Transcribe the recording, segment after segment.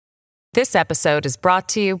This episode is brought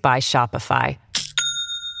to you by Shopify.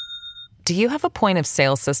 Do you have a point of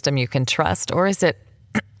sale system you can trust, or is it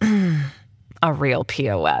a real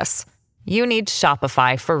POS? You need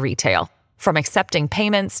Shopify for retail. From accepting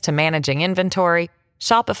payments to managing inventory,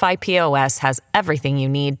 Shopify POS has everything you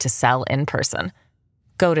need to sell in person.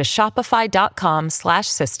 Go to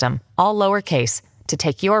shopify.com/system, all lowercase, to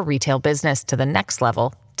take your retail business to the next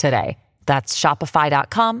level today. That's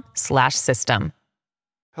shopify.com/system.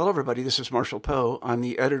 Hello, everybody. This is Marshall Poe. I'm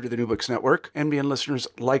the editor of the New Books Network. NBN listeners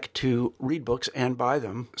like to read books and buy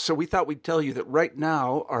them. So we thought we'd tell you that right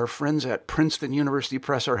now, our friends at Princeton University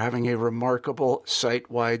Press are having a remarkable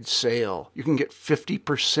site-wide sale. You can get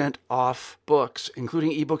 50% off books,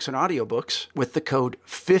 including ebooks and audiobooks, with the code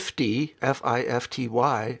 50,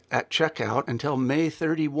 F-I-F-T-Y, at checkout until May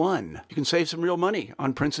 31. You can save some real money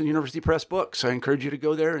on Princeton University Press books. I encourage you to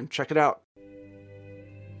go there and check it out.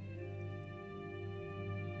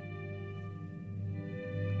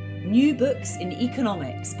 New Books in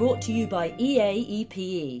Economics, brought to you by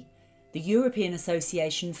EAEPE, the European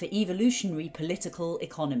Association for Evolutionary Political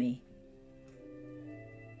Economy.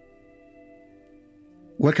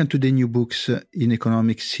 Welcome to the New Books in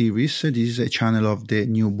Economics series. This is a channel of the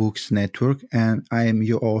New Books Network, and I am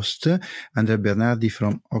your host, Andrea Bernardi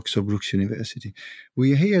from Oxford Brookes University.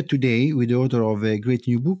 We are here today with the author of a great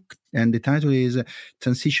new book, and the title is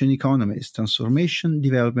Transition Economies, Transformation,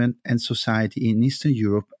 Development and Society in Eastern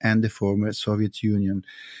Europe and the Former Soviet Union.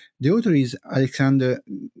 The author is Alexander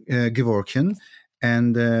Gevorkyan,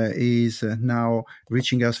 and is now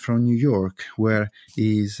reaching us from New York, where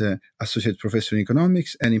he is Associate Professor in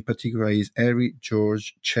Economics, and in particular is Henry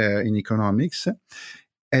George Chair in Economics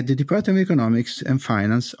at the Department of Economics and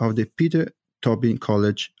Finance of the Peter Tobin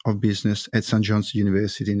College of Business at St. John's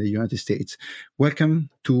University in the United States.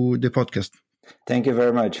 Welcome to the podcast. Thank you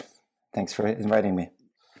very much. Thanks for inviting me.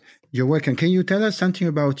 You're welcome. Can you tell us something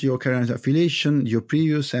about your current affiliation, your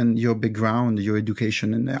previous and your background, your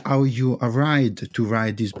education, and how you arrived to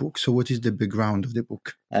write this book? So what is the background of the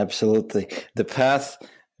book? Absolutely. The path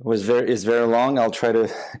is very long. I'll try to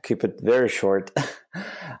keep it very short.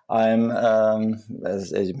 I'm,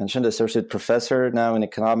 as you mentioned, associate professor now in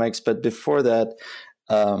economics. But before that,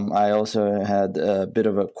 I also had a bit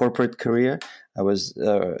of a corporate career. I was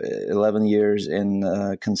 11 years in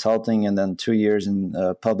consulting and then 2 years in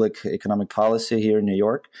public economic policy here in New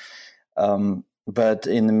York. But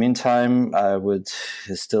in the meantime, I would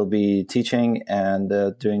still be teaching and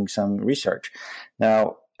doing some research.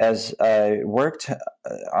 Now, as I worked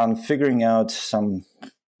on figuring out some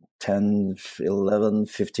 10, 11,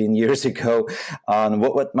 15 years ago on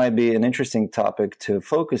what might be an interesting topic to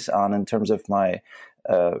focus on in terms of my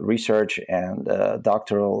research and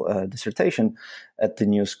doctoral dissertation at the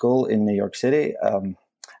New School in New York City.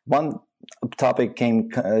 One topic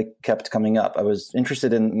kept coming up. I was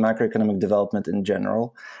interested in macroeconomic development in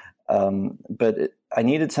general, but I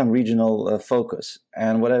needed some regional focus.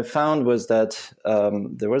 And what I found was that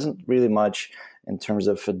there wasn't really much in terms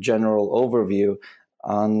of a general overview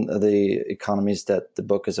on the economies that the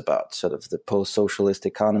book is about, sort of the post-socialist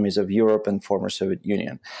economies of Europe and former Soviet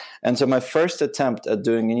Union. And so my first attempt at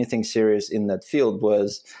doing anything serious in that field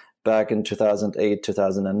was back in 2008,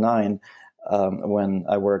 2009, when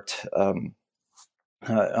I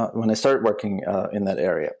started working in that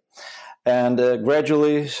area. And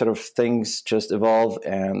gradually, sort of things just evolve,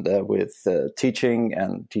 and with teaching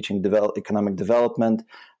economic development,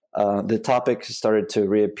 the topic started to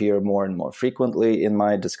reappear more and more frequently in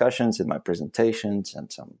my discussions, in my presentations,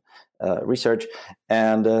 and some research.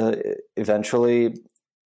 And eventually,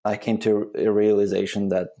 I came to a realization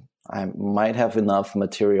that I might have enough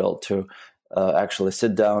material to actually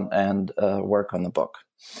sit down and work on the book.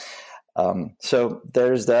 So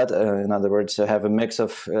there's that. In other words, I have a mix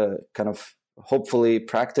of kind of hopefully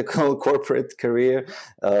practical corporate career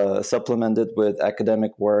supplemented with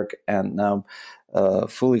academic work, and now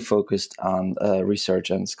fully focused on research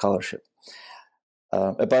and scholarship.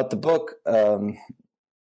 About the book,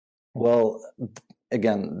 well,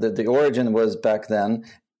 again, the origin was back then,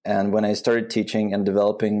 and when I started teaching and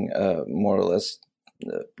developing more or less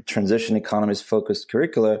transition economies focused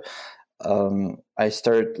curricula, I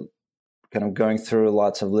started kind of going through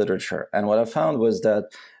lots of literature. And what I found was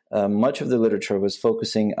that much of the literature was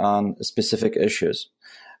focusing on specific issues.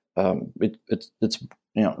 It's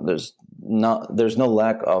there's no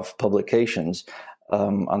lack of publications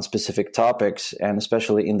on specific topics, and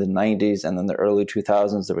especially in the 90s and in the early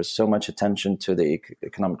 2000s, there was so much attention to the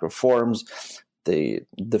economic reforms, the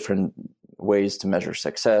different ways to measure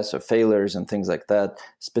success or failures and things like that,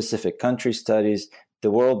 specific country studies.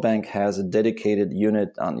 The World Bank has a dedicated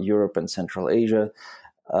unit on Europe and Central Asia.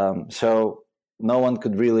 So no one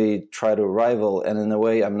could really try to rival, and in a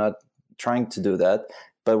way, I'm not trying to do that.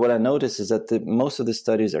 But what I noticed is that most of the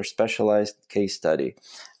studies are specialized case study,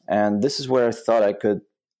 and this is where I thought I could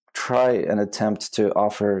try and attempt to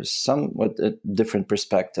offer somewhat a different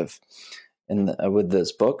perspective with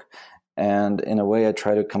this book. And in a way, I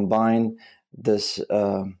try to combine this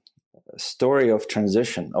story of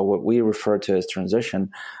transition, or what we refer to as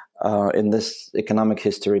transition, in this economic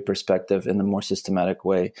history perspective in a more systematic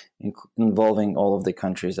way, involving all of the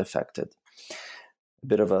countries affected. A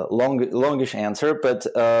bit of a longish answer, but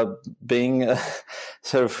being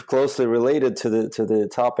sort of closely related to the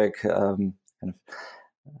topic,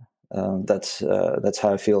 that's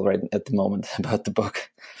how I feel right at the moment about the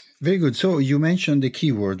book. Very good. So you mentioned the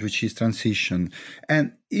keyword, which is transition.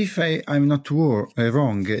 And if I'm not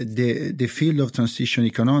wrong, the field of transition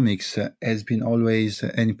economics has been always,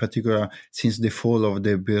 and in particular since the fall of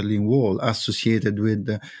the Berlin Wall, associated with,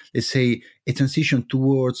 let's say, a transition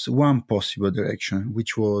towards one possible direction,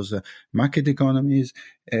 which was market economies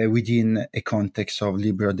within a context of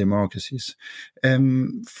liberal democracies.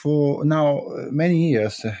 For now, many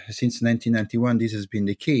years, since 1991, this has been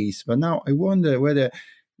the case. But now I wonder whether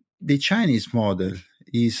the Chinese model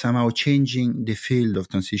is somehow changing the field of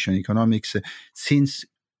transition economics, since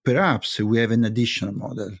perhaps we have an additional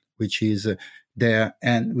model which is there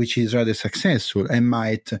and which is rather successful and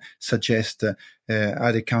might suggest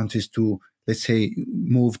other countries to, let's say,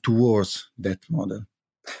 move towards that model.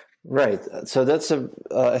 Right. So that's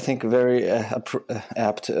I think, a very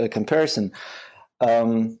apt comparison.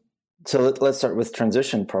 So let's start with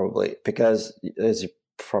transition, probably, because as you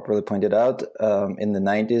properly pointed out, in the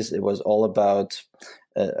 90s, it was all about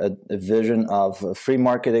a vision of a free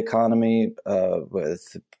market economy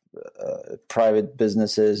with private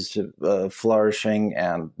businesses flourishing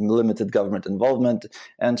and limited government involvement,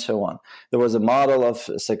 and so on. There was a model of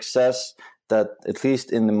success that, at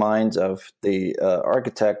least in the minds of the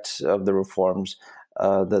architects of the reforms,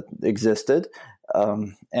 that existed.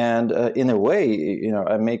 And in a way,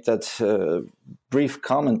 I make that brief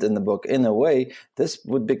comment in the book. In a way, this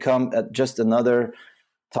would become just another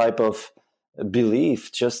type of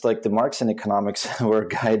belief, just like the Marxian economics were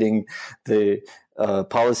guiding the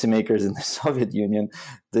policymakers in the Soviet Union.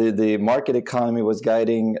 The market economy was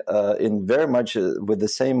guiding in very much with the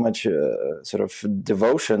same much sort of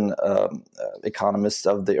devotion economists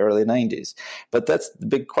of the early 90s. But that's the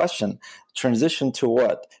big question: transition to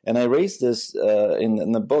what? And I raised this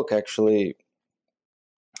in the book, actually.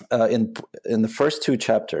 In the first two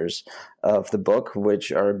chapters of the book,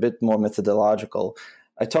 which are a bit more methodological,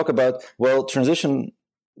 I talk about, well, transition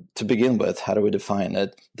to begin with. How do we define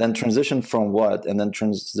it? Then transition from what? And then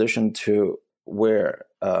transition to where?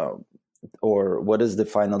 Or what is the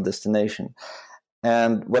final destination?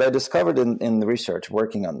 And what I discovered in the research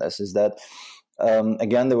working on this is that,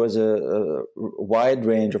 again, there was a wide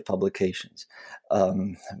range of publications.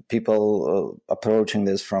 People approaching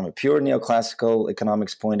this from a pure neoclassical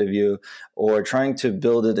economics point of view, or trying to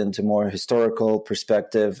build it into more historical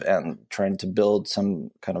perspective and trying to build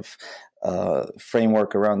some kind of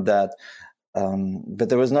framework around that. But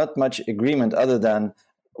there was not much agreement other than,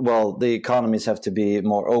 well, the economies have to be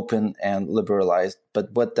more open and liberalized.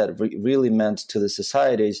 But what that really meant to the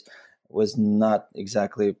societies was not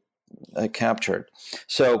exactly captured.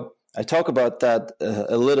 So I talk about that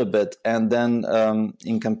a little bit, and then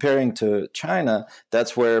in comparing to China,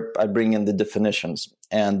 that's where I bring in the definitions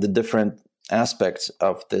and the different aspects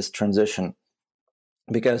of this transition.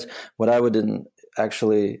 Because what I would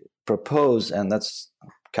actually propose, and that's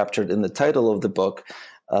captured in the title of the book,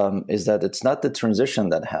 is that it's not the transition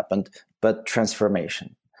that happened, but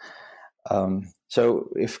transformation. So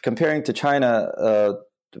if comparing to China,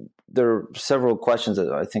 there are several questions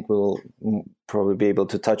that I think we will probably be able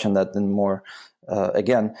to touch on that in more,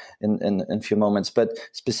 again, in a few moments. But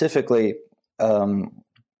specifically,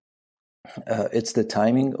 it's the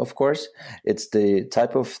timing, of course. It's the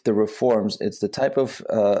type of the reforms. It's the type of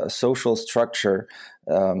social structure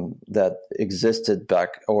that existed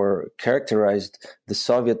back or characterized the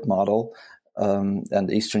Soviet model and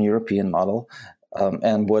the Eastern European model,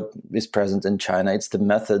 and what is present in China. It's the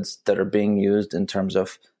methods that are being used in terms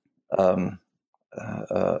of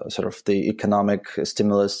sort of the economic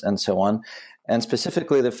stimulus and so on, and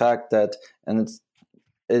specifically the fact that, and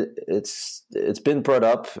it's been brought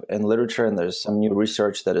up in literature, and there's some new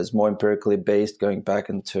research that is more empirically based, going back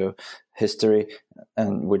into history,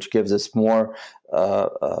 and which gives us more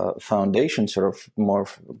foundation, sort of more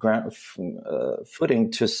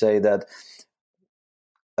footing to say that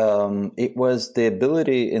it was the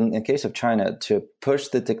ability, in case of China, to push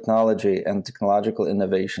the technology and technological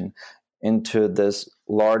innovation into this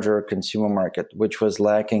larger consumer market, which was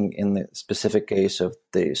lacking in the specific case of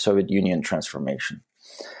the Soviet Union transformation.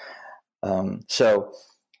 So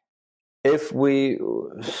if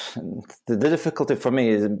the difficulty for me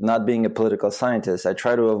is not being a political scientist. I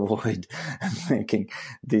try to avoid making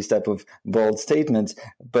these type of bold statements,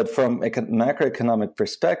 but from a macroeconomic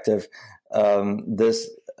perspective, this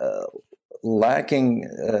lacking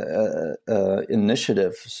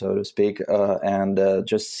initiative, so to speak, and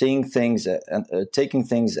just seeing things and taking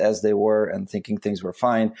things as they were and thinking things were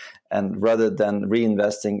fine, and rather than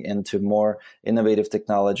reinvesting into more innovative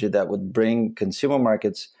technology that would bring consumer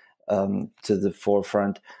markets to the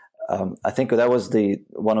forefront. I think that was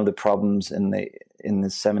one of the problems in the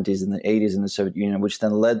 70s and the 80s in the Soviet Union, which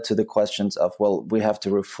then led to the questions of, well, we have to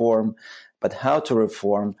reform, but how to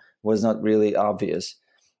reform was not really obvious.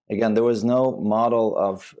 Again, there was no model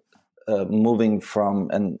of moving from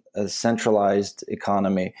a centralized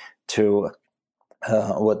economy to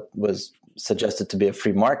what was suggested to be a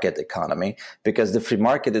free market economy, because the free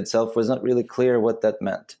market itself was not really clear what that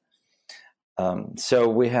meant. So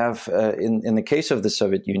we have, in the case of the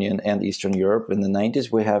Soviet Union and Eastern Europe in the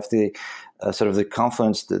 90s, we have the sort of the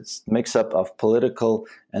confluence, that's mix-up of political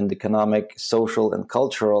and economic, social and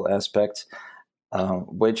cultural aspects,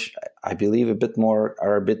 which I believe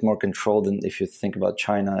are a bit more controlled than if you think about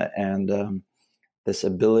China and this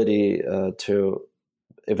ability to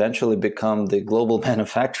eventually become the global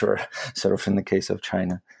manufacturer, sort of in the case of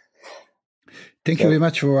China. Thank you very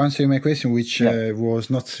much for answering my question, which was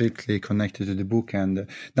not strictly connected to the book. And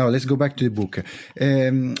now let's go back to the book.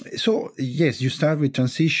 So, yes, you start with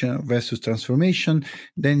transition versus transformation.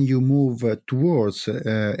 Then you move towards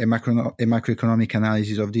a macroeconomic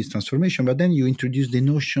analysis of this transformation. But then you introduce the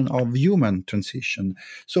notion of human transition.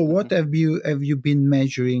 So what have you been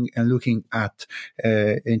measuring and looking at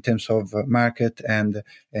in terms of market and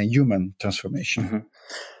human transformation? Mm-hmm.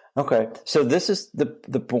 Okay, so this is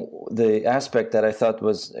the aspect that I thought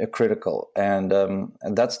was critical, and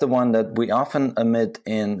that's the one that we often omit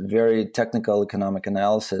in very technical economic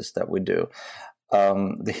analysis that we do.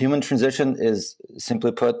 The human transition is,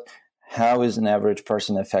 simply put, how is an average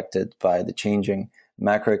person affected by the changing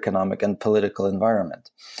macroeconomic and political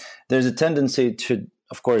environment? There's a tendency to,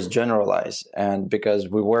 of course, generalize, and because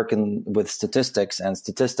we work with statistics, and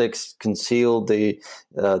statistics conceal the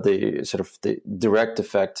sort of the direct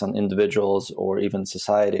effects on individuals or even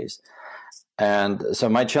societies. And so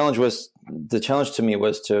the challenge to me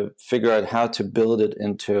was to figure out how to build it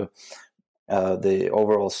into the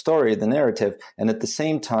overall story, the narrative, and at the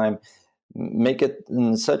same time make it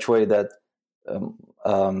in such a way that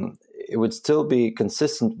it would still be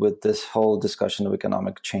consistent with this whole discussion of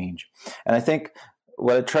economic change. And I think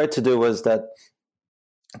what I tried to do was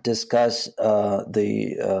discuss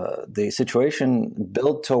the situation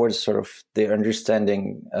built towards sort of the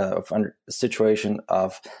understanding of situation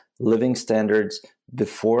of living standards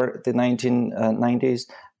before the 1990s,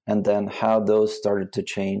 and then how those started to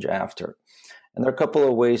change after. And there are a couple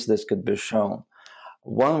of ways this could be shown.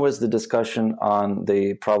 One was the discussion on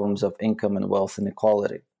the problems of income and wealth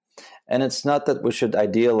inequality. And it's not that we should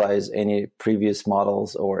idealize any previous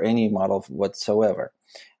models or any model whatsoever,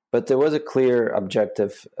 but there was a clear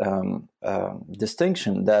objective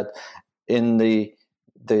distinction that in the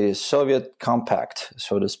Soviet compact,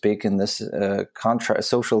 so to speak, in this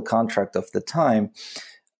social contract of the time,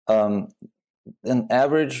 an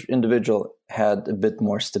average individual had a bit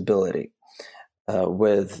more stability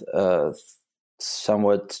with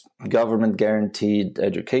somewhat government-guaranteed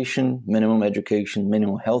education, minimum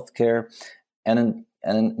health care, and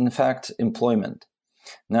in fact, employment.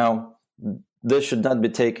 Now, this should not be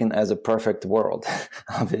taken as a perfect world.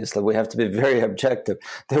 Obviously, we have to be very objective.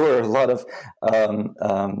 There were a lot of,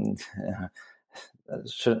 I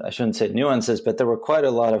shouldn't say nuances, but there were quite a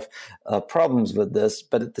lot of problems with this.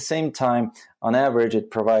 But at the same time, on average, it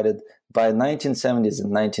provided by 1970s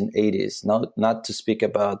and 1980s, not to speak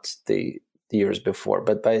about the years before,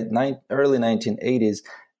 but by early 1980s,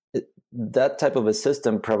 that type of a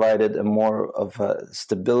system provided a more of a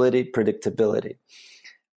stability, predictability.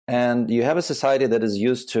 And you have a society that is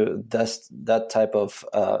used to that type of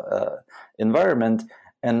environment,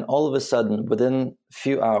 and all of a sudden, within a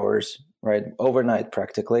few hours, right, overnight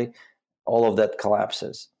practically, all of that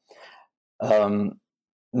collapses.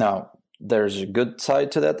 Now, there's a good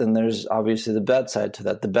side to that, and there's obviously the bad side to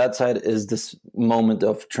that. The bad side is this moment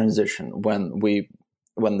of transition when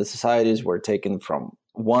the societies were taken from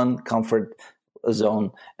one comfort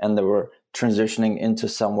zone and they were transitioning into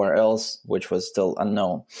somewhere else, which was still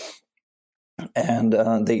unknown. And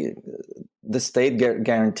the state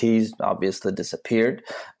guarantees obviously disappeared.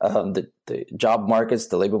 The job markets,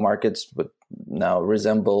 the labor markets would now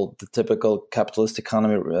resemble the typical capitalist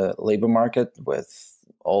economy labor market with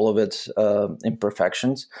all of its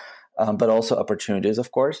imperfections, but also opportunities,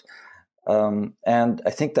 of course. And I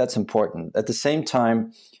think that's important. At the same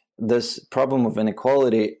time, this problem of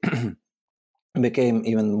inequality became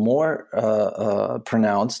even more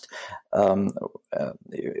pronounced.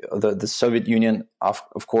 The Soviet Union,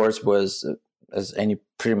 of course, was, as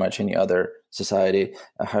pretty much any other society,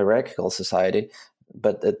 a hierarchical society.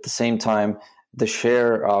 But at the same time, the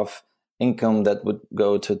share of income that would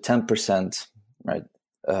go to 10%, right,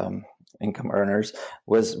 income earners,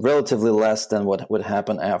 was relatively less than what would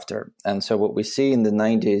happen after. And so what we see in the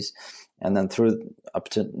 90s and then through up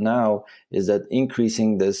to now is that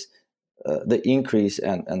increasing this, the increase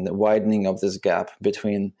and the widening of this gap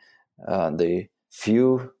between the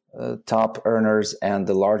few top earners and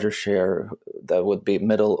the larger share that would be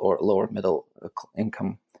middle or lower middle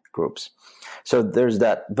income groups. So there's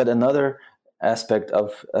that. But another aspect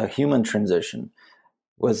of a human transition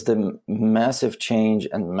was the massive change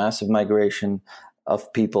and massive migration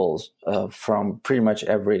of peoples from pretty much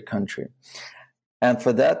every country. And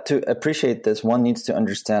for that, to appreciate this, one needs to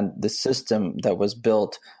understand the system that was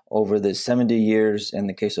built over the 70 years in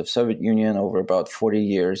the case of Soviet Union, over about 40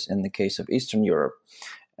 years in the case of Eastern Europe.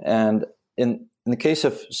 And in the case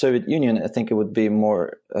of Soviet Union, I think it would be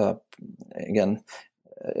more, again,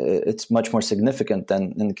 it's much more significant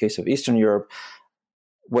than in the case of Eastern Europe.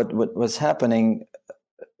 What was happening,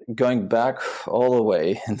 going back all the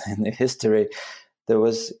way in the history, there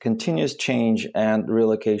was continuous change and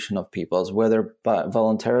relocation of peoples, whether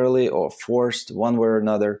voluntarily or forced, one way or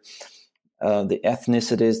another. The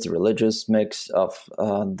ethnicities, the religious mix of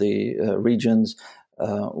the regions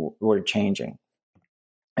were changing.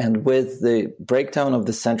 And with the breakdown of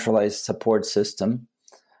the centralized support system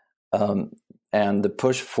and the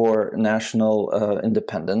push for national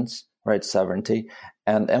independence, right, sovereignty,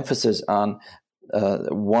 and emphasis on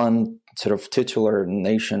one sort of titular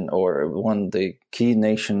nation or the key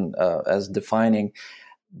nation as defining,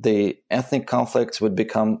 the ethnic conflicts would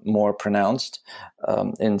become more pronounced.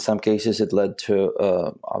 In some cases, it led to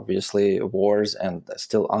obviously wars and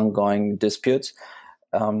still ongoing disputes.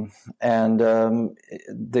 The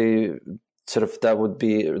sort of that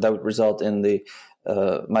would result in the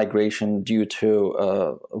migration due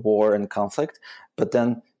to war and conflict. But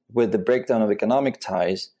then with the breakdown of economic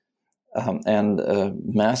ties, and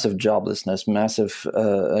massive joblessness, massive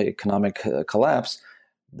economic collapse,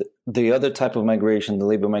 the other type of migration, the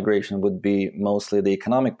labor migration, would be mostly the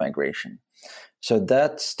economic migration. So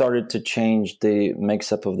that started to change the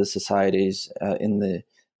mix-up of the societies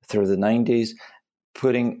through the 90s,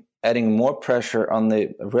 adding more pressure on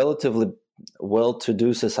the relatively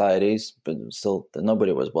well-to-do societies, but still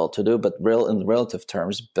nobody was well-to-do, but in relative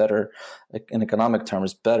terms better, in economic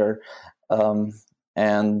terms better,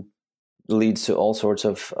 and leads to all sorts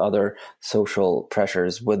of other social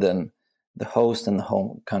pressures within the host and the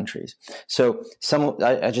home countries. So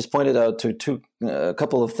I just pointed out to a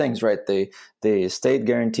couple of things, right? The state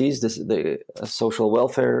guarantees the social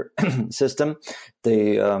welfare system,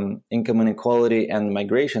 the income inequality, and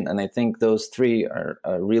migration. And I think those three are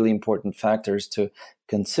really important factors to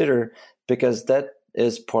consider, because that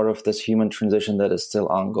is part of this human transition that is still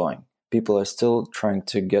ongoing. People are still trying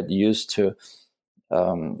to get used to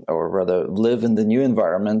or rather live in the new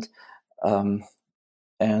environment, you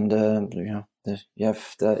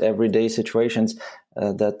have the everyday situations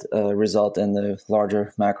that result in the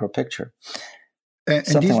larger macro picture.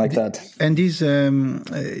 Something like that. And this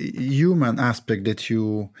human aspect that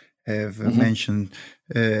you have mentioned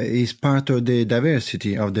is part of the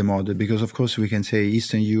diversity of the model, because of course we can say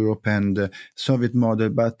Eastern Europe and Soviet model,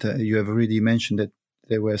 but you have already mentioned that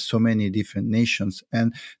there were so many different nations,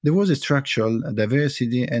 and there was a structural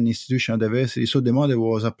diversity and institutional diversity. So the model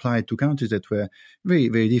was applied to countries that were very,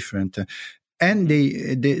 very different. And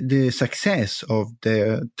the success of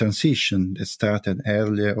their transition that started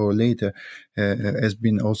earlier or later has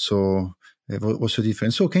been also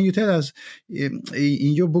different. So can you tell us, in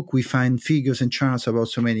your book we find figures and charts about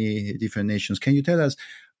so many different nations. Can you tell us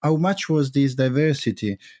how much was this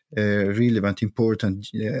diversity relevant, important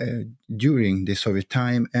during the Soviet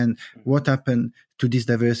time, and what happened to this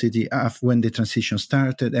diversity when the transition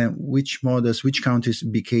started, and which countries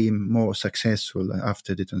became more successful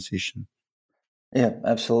after the transition? Yeah,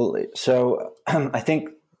 absolutely. So I think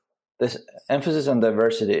this emphasis on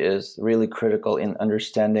diversity is really critical in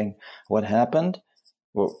understanding what happened,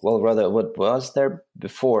 well, rather what was there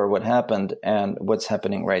before, what happened, and what's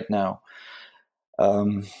happening right now.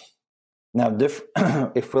 Now,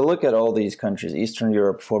 if we look at all these countries, Eastern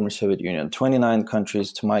Europe, former Soviet Union, 29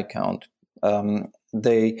 countries to my count,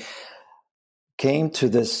 they came to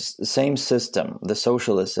this same system, the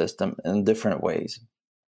socialist system, in different ways.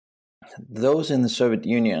 Those in the Soviet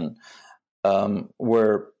Union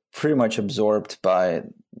were pretty much absorbed by,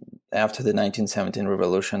 after the 1917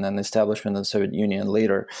 revolution and the establishment of the Soviet Union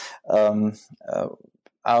later, out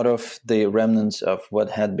of the remnants of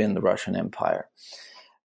what had been the Russian Empire.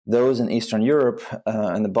 Those in Eastern Europe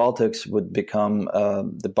and the Baltics would become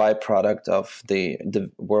the byproduct of the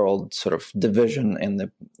world sort of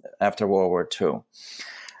division after World War II.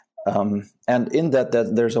 And in that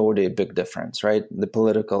there's already a big difference, right? The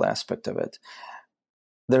political aspect of it.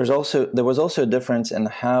 There was also a difference in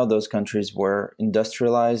how those countries were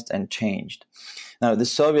industrialized and changed. Now, the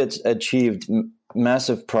Soviets achieved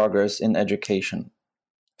massive progress in education,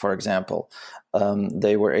 for example.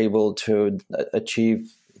 They were able to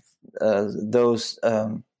achieve those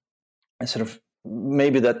sort of,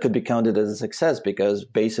 maybe that could be counted as a success, because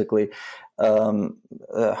basically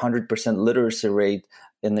 100% literacy rate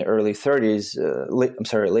in the late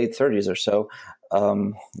 30s or so,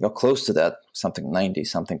 close to that, something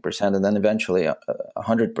 90-something%, and then eventually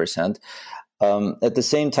 100%. At the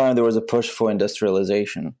same time, there was a push for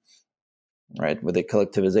industrialization, right, with the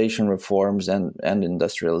collectivization reforms and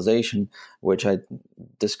industrialization, which I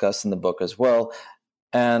discussed in the book as well.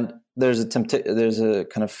 And there's a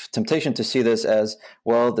kind of temptation to see this as,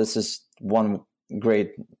 well, this is one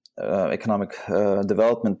great economic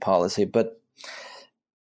development policy, but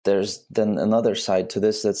there's then another side to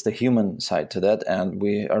this, that's the human side to that. And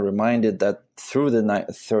we are reminded that through the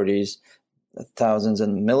 30s, thousands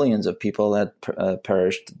and millions of people had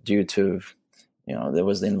perished due to, there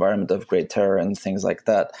was the environment of Great Terror and things like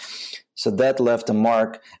that. So that left a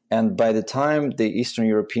mark. And by the time the Eastern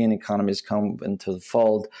European economies come into the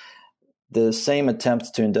fold, the same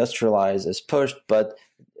attempt to industrialize is pushed, but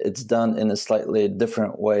it's done in a slightly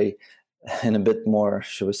different way, in a bit more,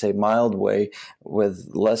 should we say, mild way,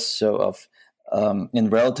 with less so of, in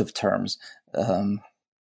relative terms,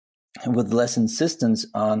 with less insistence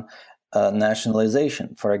on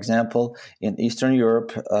nationalization. For example, in Eastern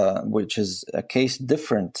Europe, which is a case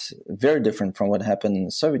very different from what happened in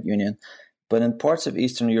the Soviet Union, but in parts of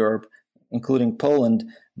Eastern Europe, including Poland,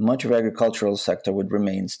 much of agricultural sector would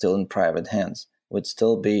remain still in private hands, would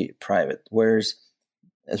still be private. Whereas,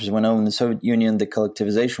 as we know, in the Soviet Union, the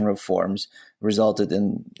collectivization reforms resulted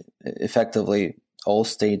in effectively all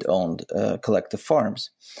state-owned collective farms.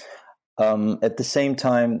 At the same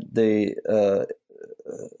time, the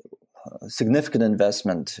significant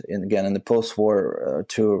investment in the post-war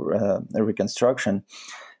reconstruction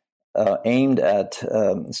aimed at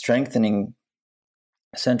strengthening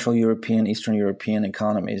Central European, Eastern European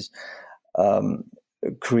economies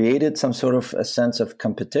created some sort of a sense of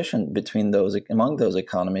competition among those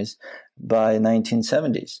economies by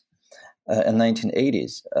 1970s and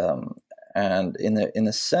 1980s. And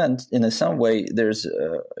in some way, there's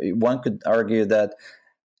one could argue that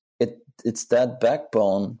it's that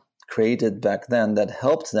backbone created back then that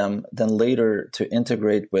helped them then later to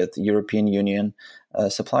integrate with European Union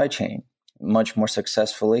supply chain much more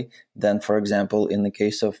successfully than, for example, in the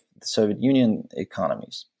case of the Soviet Union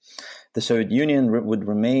economies. The Soviet Union would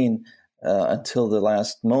remain until the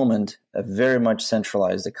last moment a very much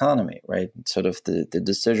centralized economy, right? Sort of the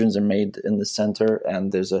decisions are made in the center,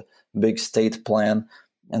 and there's a big state plan,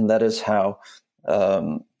 and that is how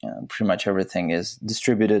pretty much everything is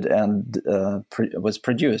distributed and was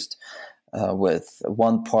produced, with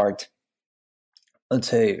one part, let's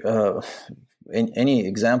say, in any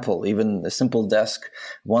example, even a simple desk,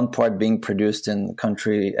 one part being produced in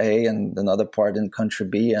country A and another part in country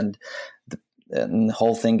B, and the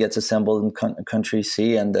whole thing gets assembled in country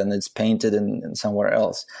C, and then it's painted in somewhere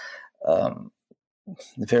else.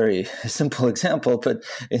 Very simple example, but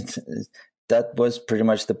that was pretty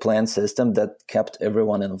much the planned system that kept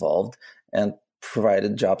everyone involved and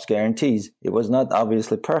provided jobs guarantees. It was not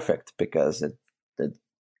obviously perfect, because it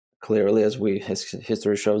clearly, as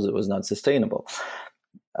history shows, it was not sustainable.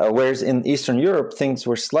 Whereas in Eastern Europe, things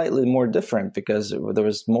were slightly more different, because there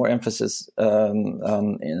was more emphasis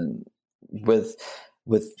with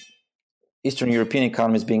Eastern European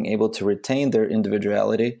economies being able to retain their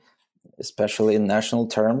individuality, especially in national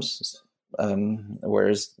terms,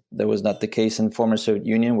 whereas that was not the case in former Soviet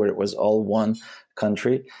Union, where it was all one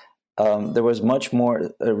country. There was much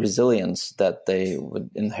more resilience that they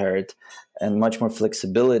would inherit, and much more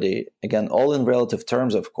flexibility. Again, all in relative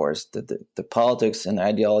terms, of course. The politics and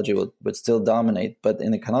ideology would still dominate, but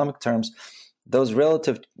in economic terms, those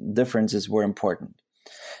relative differences were important.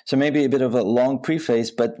 So maybe a bit of a long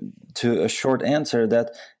preface, but to a short answer,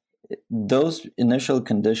 that those initial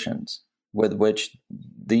conditions with which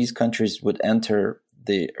these countries would enter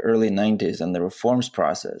the early 90s and the reforms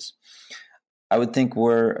process, I would think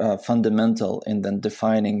were fundamental in then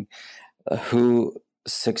defining who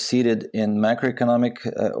succeeded in macroeconomic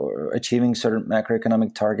or achieving certain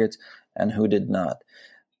macroeconomic targets and who did not.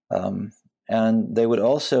 And they would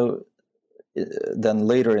also, then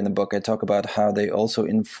later in the book, I talk about how they also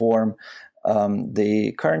inform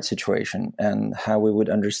the current situation and how we would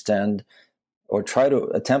understand or try to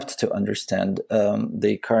attempt to understand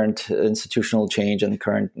the current institutional change and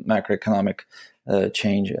current macroeconomic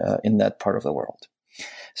change in that part of the world.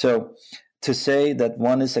 So to say that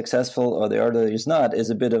one is successful or the other is not is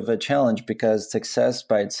a bit of a challenge, because success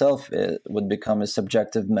by itself would become a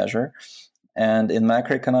subjective measure. And in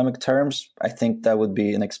macroeconomic terms, I think that would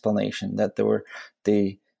be an explanation that there were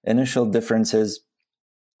the initial differences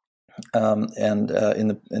in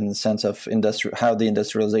the sense of how the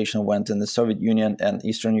industrialization went in the Soviet Union and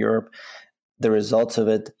Eastern Europe, the results of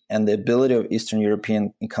it, and the ability of Eastern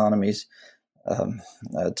European economies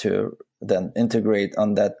to then integrate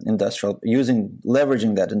on that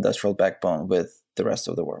leveraging that industrial backbone with the rest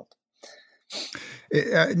of the world.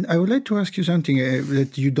 I would like to ask you something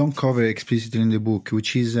that you don't cover explicitly in the book,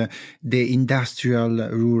 which is the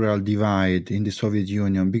industrial-rural divide in the Soviet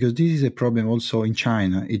Union, because this is a problem also in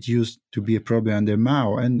China. It used to be a problem under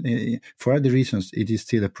Mao, and for other reasons, it is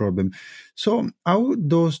still a problem. So how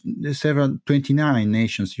those 29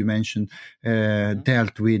 nations you mentioned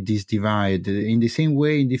dealt with this divide? In the same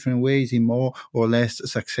way, in different ways, in more or less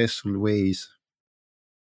successful ways?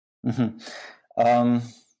 Mm-hmm.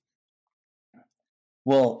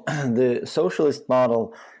 Well, the socialist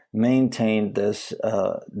model maintained this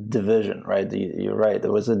division, right? You're right.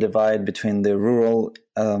 There was a divide between the rural,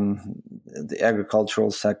 the agricultural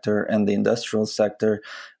sector and the industrial sector,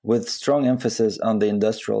 with strong emphasis on the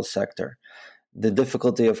industrial sector. The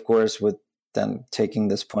difficulty, of course, with then taking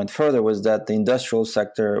this point further was that the industrial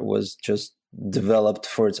sector was just developed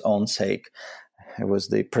for its own sake. It was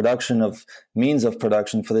the production of means of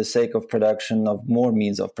production for the sake of production of more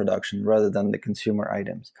means of production rather than the consumer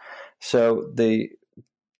items. So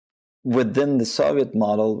within the Soviet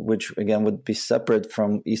model, which again would be separate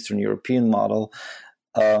from Eastern European model,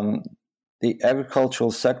 the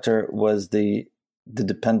agricultural sector was the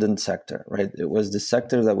dependent sector, right? It was the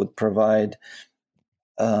sector that would provide,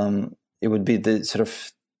 it would be the sort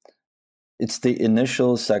of, it's the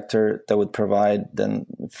initial sector that would provide then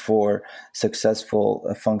for successful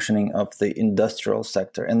functioning of the industrial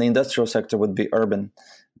sector. And the industrial sector would be urban,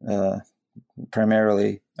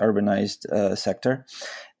 primarily urbanized sector.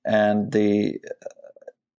 And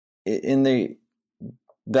back in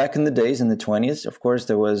the days, in the 20s, of course,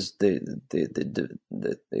 there was the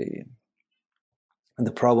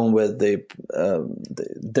problem with the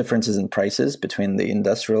differences in prices between the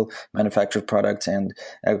industrial manufactured products and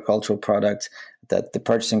agricultural products, that the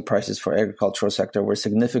purchasing prices for agricultural sector were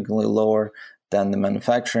significantly lower than the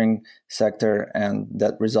manufacturing sector, and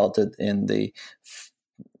that resulted in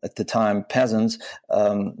at the time, peasants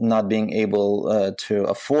not being able to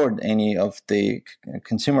afford any of the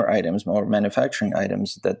consumer items or manufacturing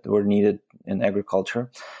items that were needed in agriculture.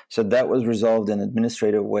 So that was resolved in an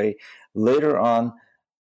administrative way. Later on,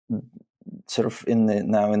 sort of in the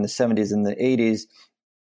 70s and the 80s,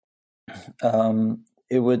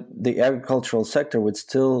 the agricultural sector would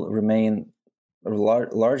still remain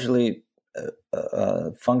largely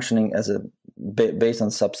functioning as based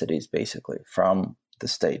on subsidies, basically from the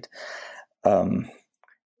state. There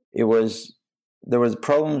were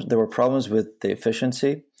problems with the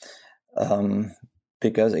efficiency,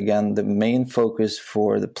 because again, the main focus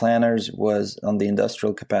for the planners was on the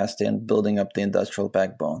industrial capacity and building up the industrial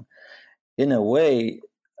backbone. In a way,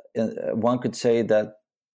 one could say that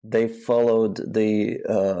they followed the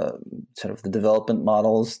sort of the development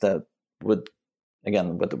models that we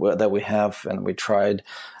have and we tried,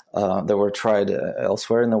 that were tried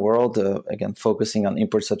elsewhere in the world, again, focusing on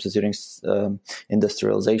import substituting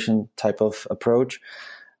industrialization type of approach.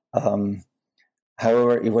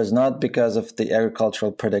 However, it was not because of the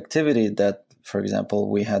agricultural productivity that, for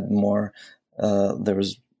example, we had more, there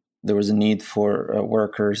was a need for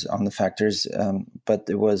workers on the factories, but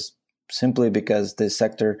it was simply because the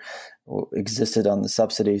sector existed on the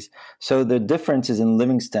subsidies. So the differences in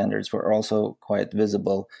living standards were also quite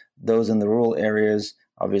visible. Those in the rural areas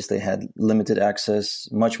obviously had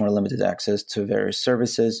much more limited access to various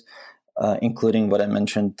services, including what I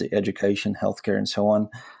mentioned, the education, healthcare, and so on.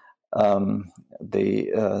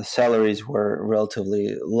 The salaries were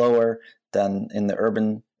relatively lower than in the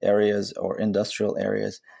urban areas or industrial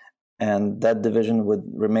areas, and that division would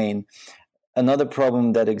remain. Another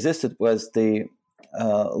problem that existed was the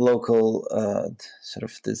local sort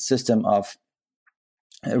of the system of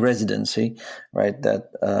residency, right?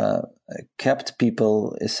 That kept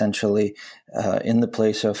people essentially in the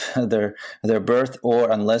place of their birth, or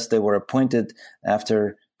unless they were appointed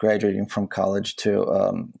after graduating from college to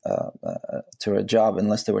a job,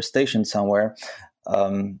 unless they were stationed somewhere,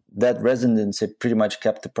 that residency pretty much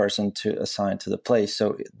kept the person assigned to the place.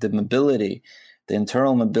 So the mobility, the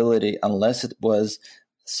internal mobility, unless it was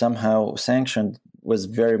somehow sanctioned, was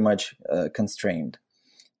very much constrained.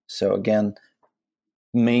 So again,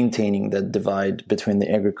 maintaining that divide between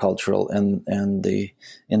the agricultural and the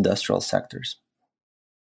industrial sectors.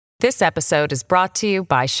 This episode is brought to you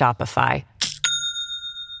by Shopify.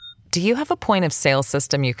 Do you have a point of sale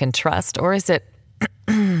system you can trust, or is it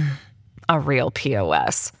a real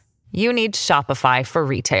POS? You need Shopify for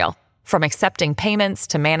retail. From accepting payments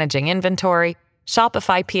to managing inventory,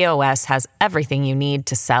 Shopify POS has everything you need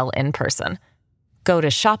to sell in person. Go to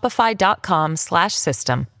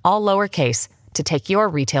shopify.com/system, all lowercase, to take your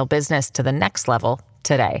retail business to the next level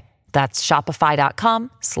today. That's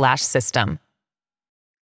shopify.com/system.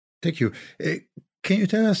 Thank you. Can you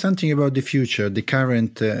tell us something about the future, the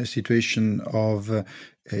current situation of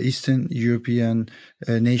Eastern European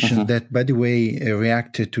nations that, by the way,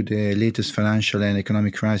 reacted to the latest financial and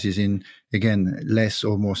economic crisis in, again, less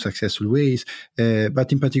or more successful ways,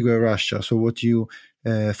 but in particular Russia? So what do you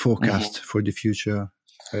forecast for the future,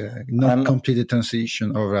 not completed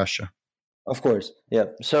transition of Russia? Of course, yeah.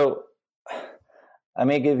 So I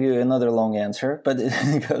may give you another long answer, but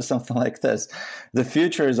it goes something like this. The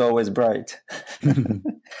future is always bright. You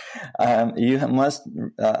must,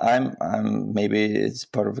 I'm maybe it's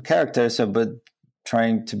part of a character, but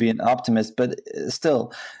trying to be an optimist, but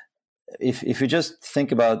still, if you just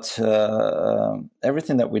think about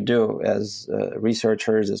everything that we do as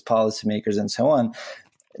researchers, as policymakers, and so on,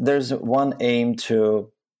 there's one aim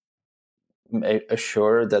to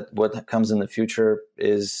assure that what comes in the future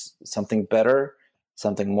is something better,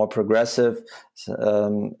 something more progressive,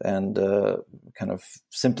 and kind of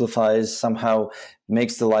simplifies, somehow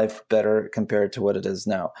makes the life better compared to what it is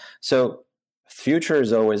now. So future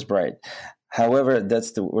is always bright. However,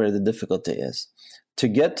 that's where the difficulty is. To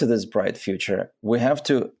get to this bright future, we have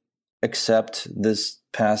to accept this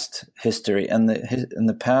past history, and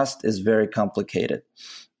the past is very complicated.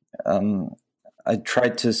 I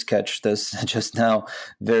tried to sketch this just now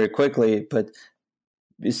very quickly, but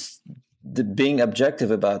being objective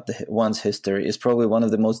about one's history is probably one of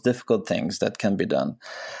the most difficult things that can be done.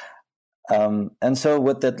 And so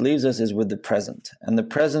what that leaves us is with the present. And the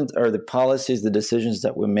present are the policies, the decisions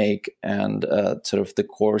that we make, and sort of the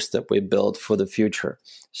course that we build for the future.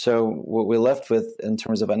 So what we're left with in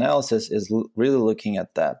terms of analysis is really looking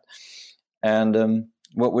at that. And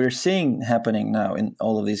what we're seeing happening now in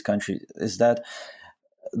all of these countries is that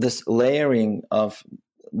this layering of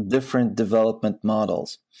different development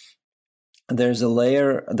models. There's a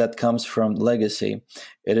layer that comes from legacy.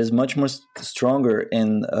 It is much more stronger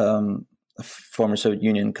in former Soviet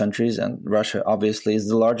Union countries, and Russia obviously is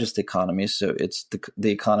the largest economy, so it's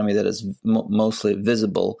the economy that is mostly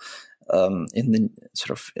visible in the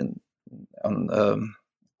sort of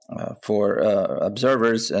for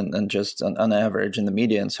observers and just on average in the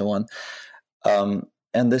media and so on.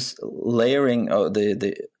 And this layering of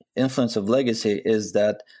the influence of legacy is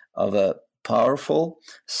that of a powerful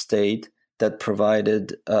state that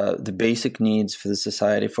provided the basic needs for the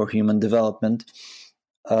society for human development,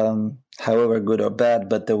 however good or bad,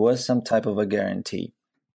 but there was some type of a guarantee.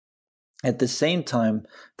 At the same time,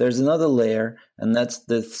 there's another layer, and that's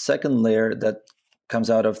the second layer that comes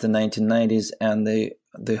out of the 1990s and the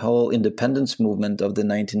whole independence movement of the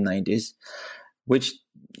 1990s, which,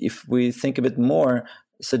 if we think a bit more,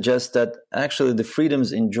 suggests that actually the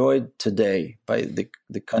freedoms enjoyed today by the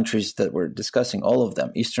countries that we're discussing, all of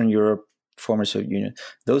them, Eastern Europe, former Soviet Union,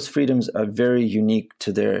 those freedoms are very unique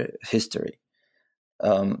to their history.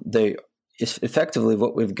 Effectively,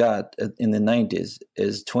 what we've got in the 90s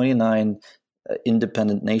is 29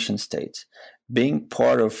 independent nation states. Being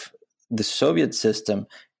part of the Soviet system,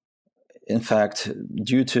 in fact,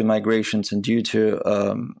 due to migrations and due to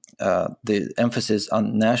the emphasis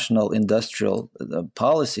on national industrial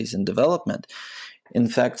policies and development, in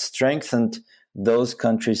fact, strengthened those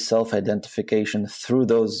countries' self-identification through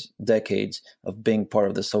those decades of being part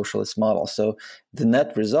of the socialist model. So the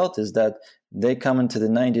net result is that they come into the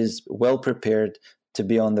 90s well prepared to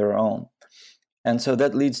be on their own. And so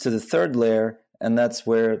that leads to the third layer, and that's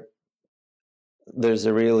where there's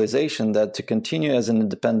a realization that to continue as an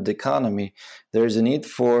independent economy, there's a need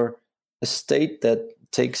for a state that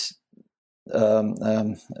takes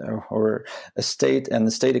or a state and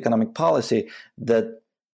the state economic policy that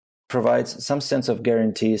provides some sense of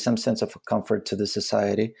guarantee, some sense of comfort to the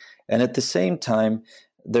society. And at the same time,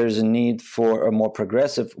 there's a need for a more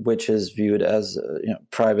progressive, which is viewed as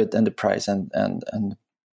private enterprise. And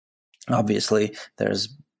obviously,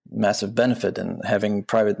 there's massive benefit in having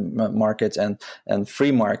private markets and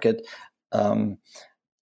free market.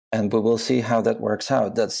 And we will see how that works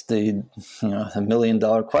out. That's the $1 million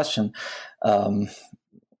question.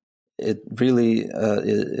 It really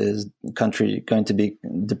is country going to be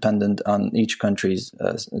dependent on each country's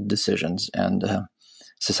decisions and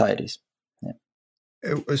societies.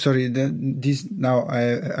 Sorry,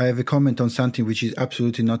 I have a comment on something which is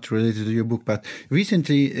absolutely not related to your book, but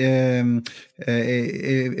recently a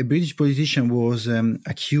British politician was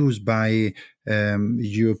accused by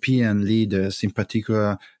European leaders, in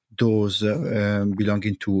particular those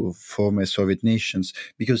belonging to former Soviet nations,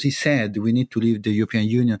 because he said we need to leave the European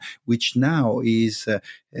Union, which now is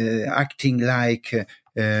acting like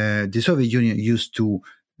the Soviet Union used to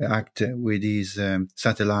act with these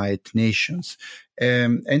satellite nations.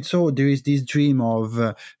 And so there is this dream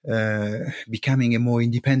of becoming a more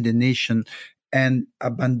independent nation and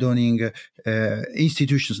abandoning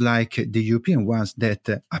institutions like the European ones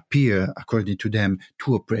that appear, according to them,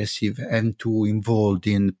 too oppressive and too involved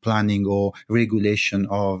in planning or regulation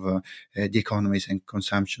of the economies and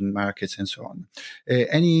consumption markets and so on.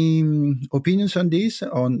 Any opinions on this,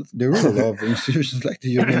 on the role of institutions like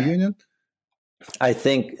the European Union? I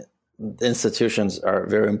think institutions are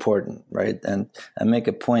very important, right? And I make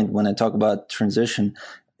a point when I talk about transition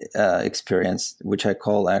experience, which I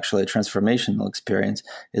call actually a transformational experience,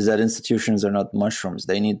 is that institutions are not mushrooms.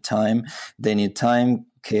 They need time,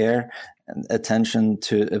 care, and attention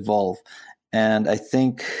to evolve. And I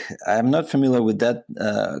think I'm not familiar with that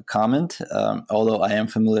comment, although I am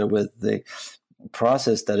familiar with the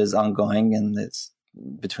process that is ongoing, and it's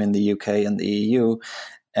between the UK and the EU.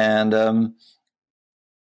 And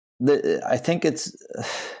I think it's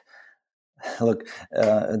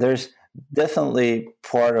there's definitely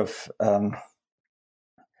part of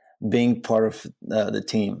being part of the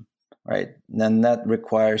team, right? Then that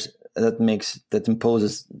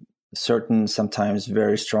imposes certain, sometimes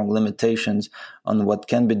very strong limitations on what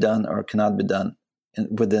can be done or cannot be done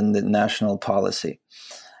within the national policy.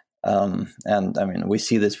 And I mean, we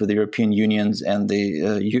see this with the European Unions and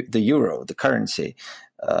the euro, the currency,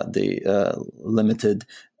 the limited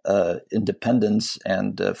independence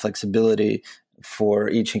and flexibility for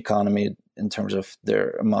each economy in terms of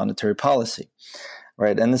their monetary policy,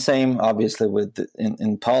 right? And the same, obviously, with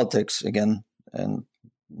in politics, again, and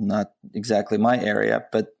not exactly my area,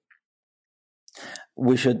 but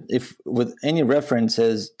we should, if with any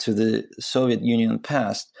references to the Soviet Union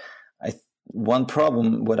past, one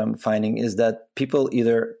problem, what I'm finding is that people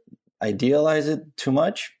either idealize it too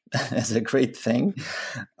much as a great thing,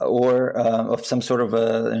 or of some sort of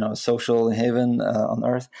a social haven on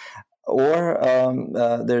Earth, or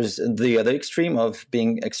there's the other extreme of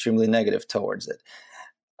being extremely negative towards it.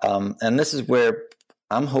 And this is where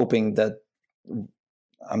I'm hoping that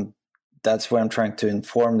that's where I'm trying to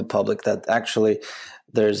inform the public that actually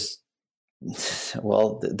there's,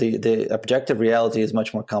 the objective reality is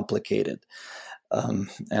much more complicated.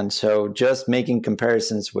 And so just making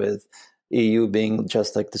comparisons with EU being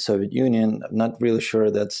just like the Soviet Union, I'm not really sure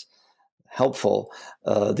that's helpful.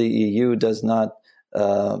 The EU does not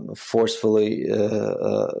forcefully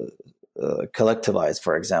collectivize,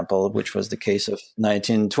 for example, which was the case of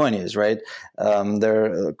 1920s, right?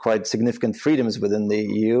 There are quite significant freedoms within the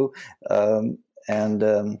EU. And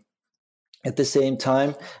at the same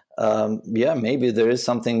time, maybe there is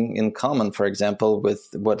something in common, for example, with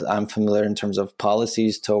what I'm familiar in terms of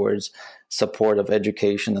policies towards support of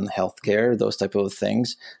education and healthcare, those type of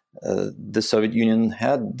things. The Soviet Union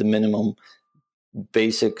had the minimum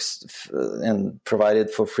basics and provided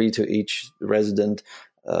for free to each resident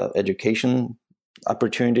education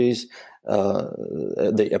opportunities,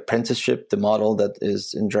 the apprenticeship, the model that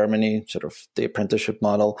is in Germany, sort of the apprenticeship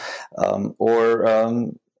model,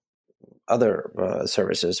 or other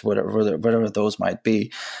services, whatever those might be.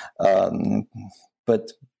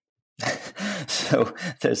 But so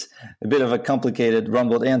there's a bit of a complicated,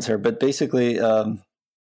 rumbled answer. But basically,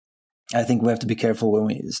 I think we have to be careful when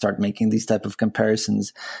we start making these type of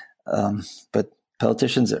comparisons. But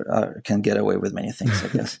politicians can get away with many things, I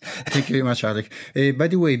guess. Thank you very much, Alec. By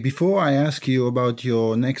the way, before I ask you about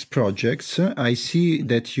your next projects, I see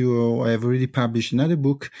that you have already published another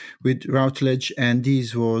book with Routledge, and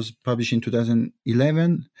this was published in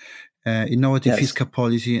 2011, Innovative Fiscal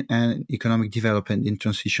Policy and Economic Development in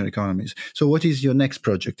Transition Economies. So what is your next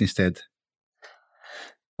project instead?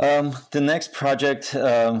 The next project,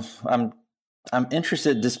 I'm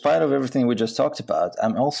interested, despite of everything we just talked about,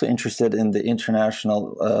 I'm also interested in the international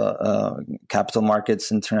capital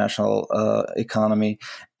markets, international economy,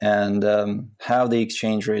 and how the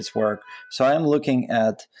exchange rates work. So I'm looking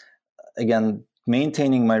at, again,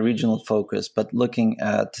 maintaining my regional focus, but looking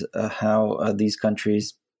at how these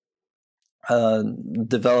countries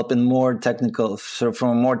develop in more technical, sort of from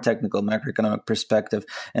a more technical macroeconomic perspective,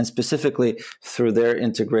 and specifically through their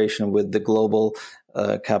integration with the global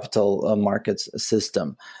capital markets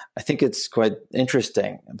system. I think it's quite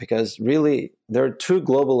interesting because really there are two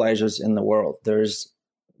globalizers in the world. There's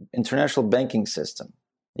international banking system.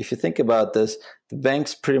 If you think about this, the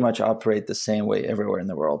banks pretty much operate the same way everywhere in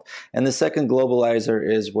the world. And the second globalizer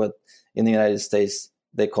is what in the United States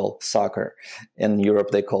they call soccer. In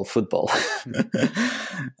Europe, they call football.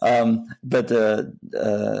 But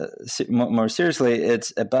more seriously,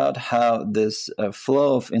 it's about how this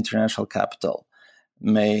flow of international capital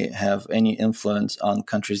may have any influence on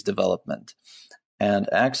countries' development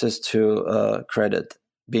and access to credit,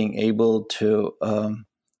 being able to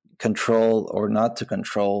control or not to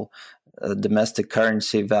control domestic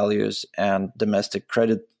currency values and domestic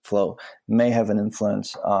credit flow may have an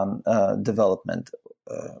influence on development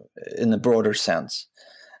in a broader sense.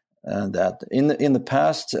 That in the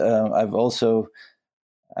past, I've also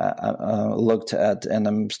looked at, and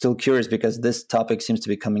I'm still curious because this topic seems to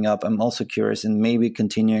be coming up. I'm also curious in maybe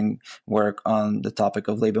continuing work on the topic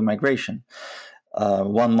of labor migration.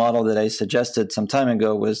 One model that I suggested some time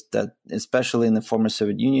ago was that, especially in the former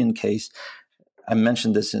Soviet Union case, I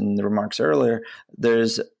mentioned this in the remarks earlier,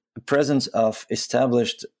 there's a presence of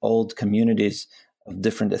established old communities of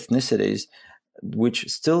different ethnicities which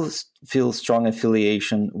still feel strong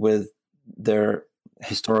affiliation with their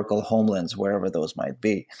historical homelands, wherever those might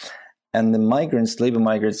be. And the migrants, labor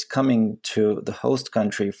migrants coming to the host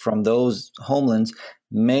country from those homelands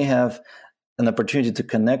may have an opportunity to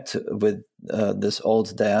connect with this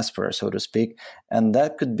old diaspora, so to speak. And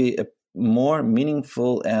that could be a more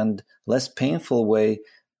meaningful and less painful way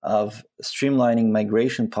of streamlining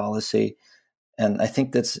migration policy. And I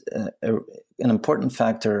think that's an important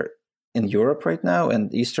factor in Europe right now,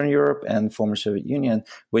 and Eastern Europe and former Soviet Union,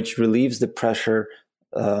 which relieves the pressure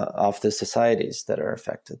of the societies that are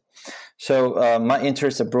affected. So my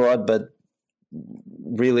interests abroad, but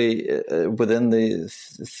really within the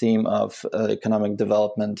theme of economic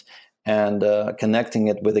development and connecting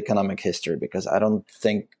it with economic history, because I don't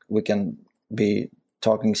think we can be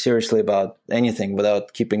talking seriously about anything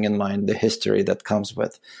without keeping in mind the history that comes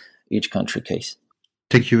with each country case.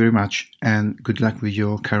 Thank you very much, and good luck with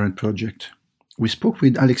your current project. We spoke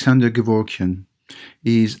with Alexander Gevorkyan.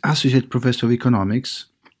 He is Associate Professor of Economics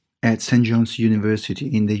at St. John's University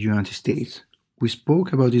in the United States. We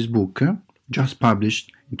spoke about his book, just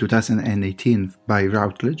published in 2018 by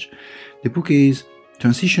Routledge. The book is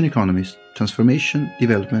Transition Economies, Transformation,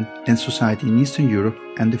 Development, and Society in Eastern Europe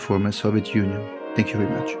and the former Soviet Union. Thank you very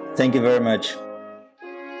much. Thank you very much.